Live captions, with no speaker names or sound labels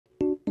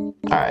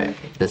Alright,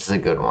 this is a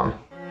good one.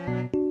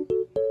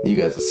 You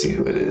guys will see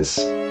who it is.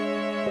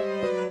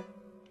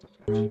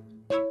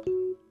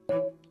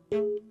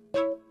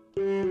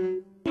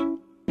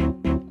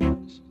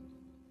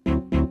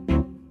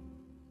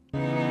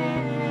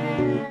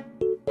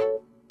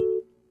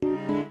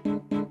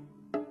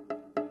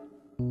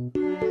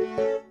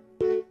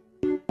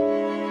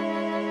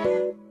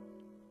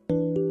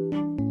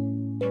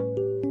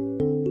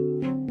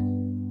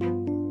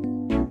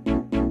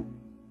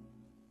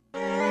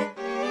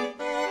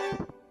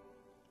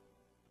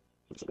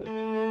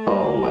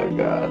 Oh my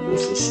god,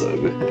 this is so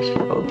good.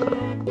 Hold up.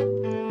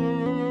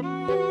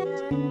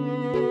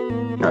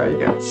 Alright,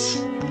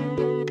 guys.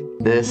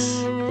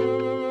 This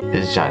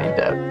is Johnny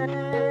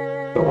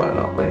Depp. The one and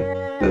only.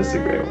 This is a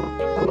great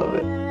one. I love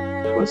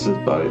it. What's his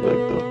body like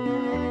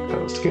though?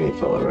 Kind of a skinny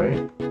fella,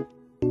 right?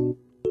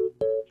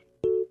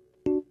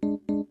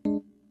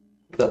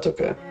 That's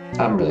okay.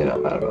 I'm really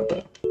not mad about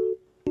that.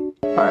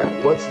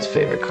 Alright, what's his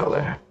favorite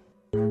color?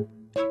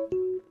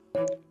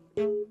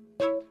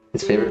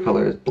 His favorite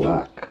color is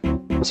black.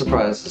 I'm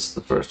surprised this is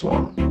the first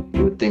one.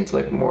 You would think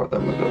like more of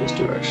them would go this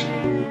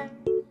direction.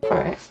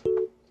 Alright.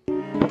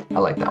 I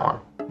like that one.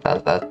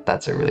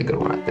 That's a really good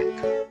one, I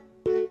think.